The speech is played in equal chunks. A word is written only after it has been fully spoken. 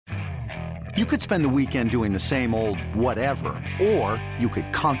You could spend the weekend doing the same old whatever, or you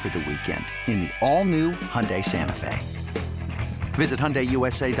could conquer the weekend in the all-new Hyundai Santa Fe. Visit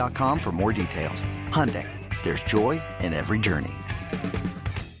HyundaiUSA.com for more details. Hyundai, there's joy in every journey.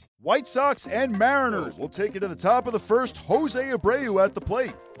 White Sox and Mariners will take it to the top of the first. Jose Abreu at the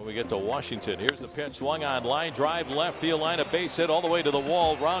plate. When we get to Washington, here's the pitch. Swung on, line drive, left field line, a base hit all the way to the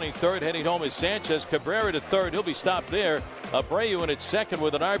wall. Rounding third, heading home is Sanchez. Cabrera to third. He'll be stopped there. Abreu in at second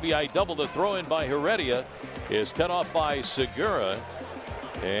with an RBI double. To throw in by Heredia is cut off by Segura.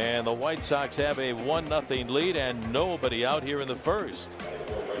 And the White Sox have a 1-0 lead and nobody out here in the first.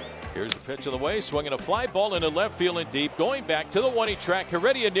 Here's the pitch of the way, swinging a fly ball into left field and deep, going back to the one-inch track.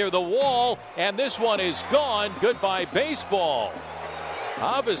 Heredia near the wall, and this one is gone. Goodbye baseball.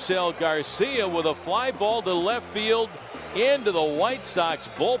 Avisail Garcia with a fly ball to left field into the White Sox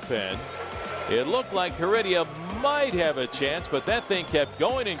bullpen. It looked like Heredia might have a chance, but that thing kept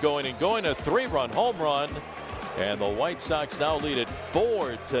going and going and going. A 3-run home run, and the White Sox now lead it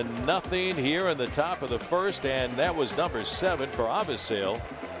 4-0 here in the top of the first, and that was number 7 for Avisail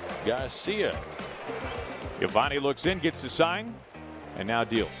Garcia. Giovanni looks in, gets the sign, and now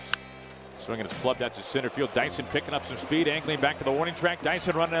deals. Swinging his club out to center field. Dyson picking up some speed, angling back to the warning track.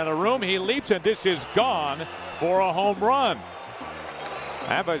 Dyson running out of room. He leaps, and this is gone for a home run.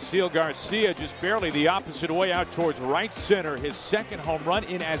 Avisail Garcia just barely the opposite way out towards right center. His second home run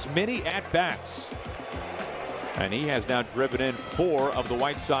in as many at-bats. And he has now driven in 4 of the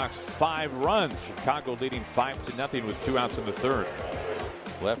White Sox 5 runs. Chicago leading 5-0 with 2 outs in the third.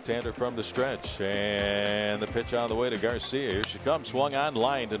 Left-hander from the stretch, and the pitch on the way to Garcia. Here she comes, swung on,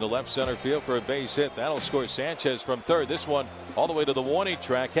 lined into left center field for a base hit. That'll score Sanchez from third. This one all the way to the warning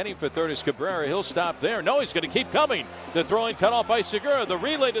track. Heading for third is Cabrera. He'll stop there. No, he's going to keep coming. The throwing cut off by Segura. The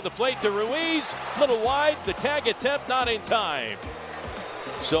relay to the plate to Ruiz. Little wide. The tag attempt not in time.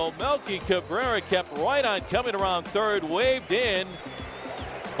 So Melky Cabrera kept right on coming around third, waved in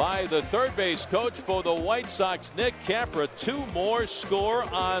by the third base coach for the White Sox, Nick Capra. 2 more score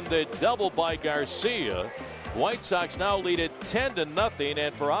on the double by Garcia. White Sox now lead it 10-0,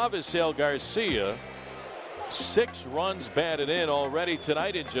 and for Avisail Garcia, 6 runs batted in already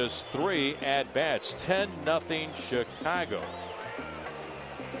tonight in just 3 at-bats. 10-0 Chicago.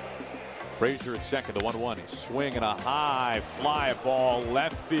 Frazier at second, the 1-1. He's swinging a high fly ball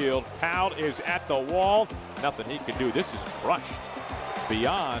left field. Powell is at the wall. Nothing he can do. This is crushed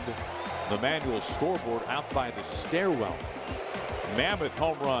beyond the manual scoreboard out by the stairwell. Mammoth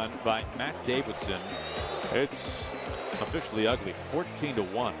home run by Matt Davidson. It's officially ugly.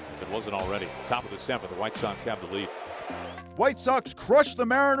 14-1 if it wasn't already. Top of the 7th, the White Sox have the lead. White Sox crush the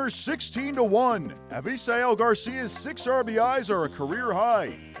Mariners 16-1. Avisail Garcia's 6 RBIs are a career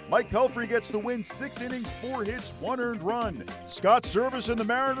high. Mike Pelfrey gets the win, 6 innings, 4 hits, 1 earned run. Scott Service and the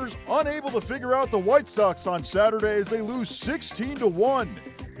Mariners unable to figure out the White Sox on Saturday as they lose 16-1.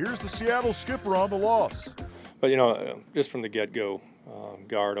 Here's the Seattle skipper on the loss. But, just from the get-go,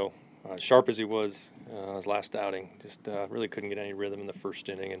 Gardo, sharp as he was his last outing, just really couldn't get any rhythm in the first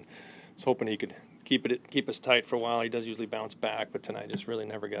inning, and was hoping he could keep us tight for a while. He does usually bounce back, but tonight just really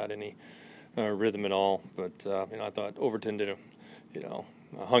never got any rhythm at all. But I thought Overton did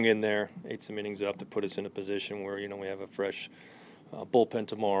hung in there, ate some innings up to put us in a position where we have a fresh bullpen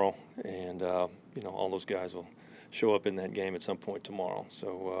tomorrow, and all those guys will show up in that game at some point tomorrow.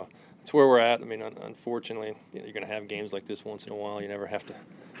 So that's where we're at. I mean, unfortunately, you're going to have games like this once in a while. You never have to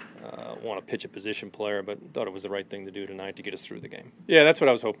want to pitch a position player, but thought it was the right thing to do tonight to get us through the game. Yeah, that's what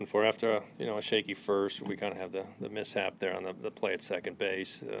I was hoping for. After a shaky first, we kind of have the mishap there on the play at second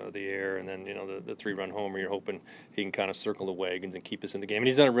base, the error, and then the 3-run homer. You're hoping he can kind of circle the wagons and keep us in the game, and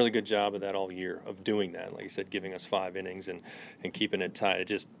he's done a really good job of that all year, of doing that. Like you said, giving us 5 innings and keeping it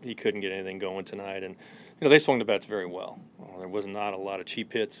tight. He couldn't get anything going tonight, and they swung the bats very well. There was not a lot of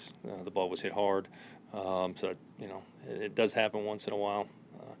cheap hits. The ball was hit hard, so it does happen once in a while.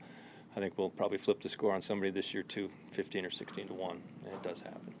 I think we'll probably flip the score on somebody this year too, 15 or 16-1, and it does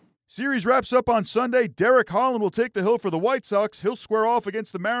happen. Series wraps up on Sunday. Derek Holland will take the hill for the White Sox. He'll square off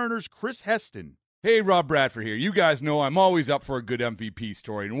against the Mariners' Chris Heston. Hey, Rob Bradford here. You guys know I'm always up for a good MVP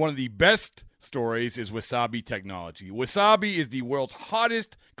story, and one of the best stories is Wasabi Technology. Wasabi is the world's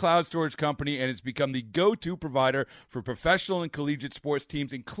hottest cloud storage company, and it's become the go-to provider for professional and collegiate sports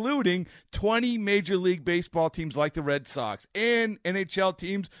teams, including 20 Major League Baseball teams like the Red Sox and NHL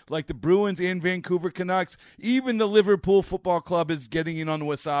teams like the Bruins and Vancouver Canucks. Even the Liverpool Football Club is getting in on the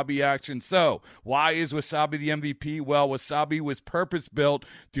Wasabi action. So, why is Wasabi the MVP? Well, Wasabi was purpose-built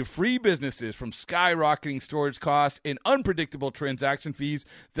to free businesses from skyrocketing storage costs and unpredictable transaction fees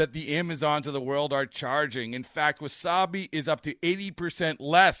that the Amazons of of the world are charging. In fact, Wasabi is up to 80%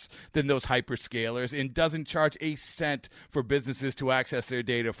 less than those hyperscalers and doesn't charge a cent for businesses to access their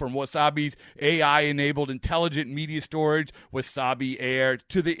data. From Wasabi's AI-enabled intelligent media storage, Wasabi Air,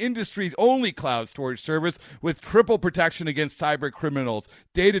 to the industry's only cloud storage service with triple protection against cyber criminals,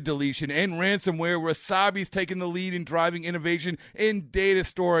 data deletion, and ransomware, Wasabi's taken the lead in driving innovation in data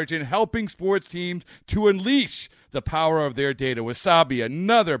storage and helping sports teams to unleash the power of their data. Wasabi,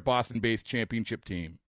 another Boston-based championship team.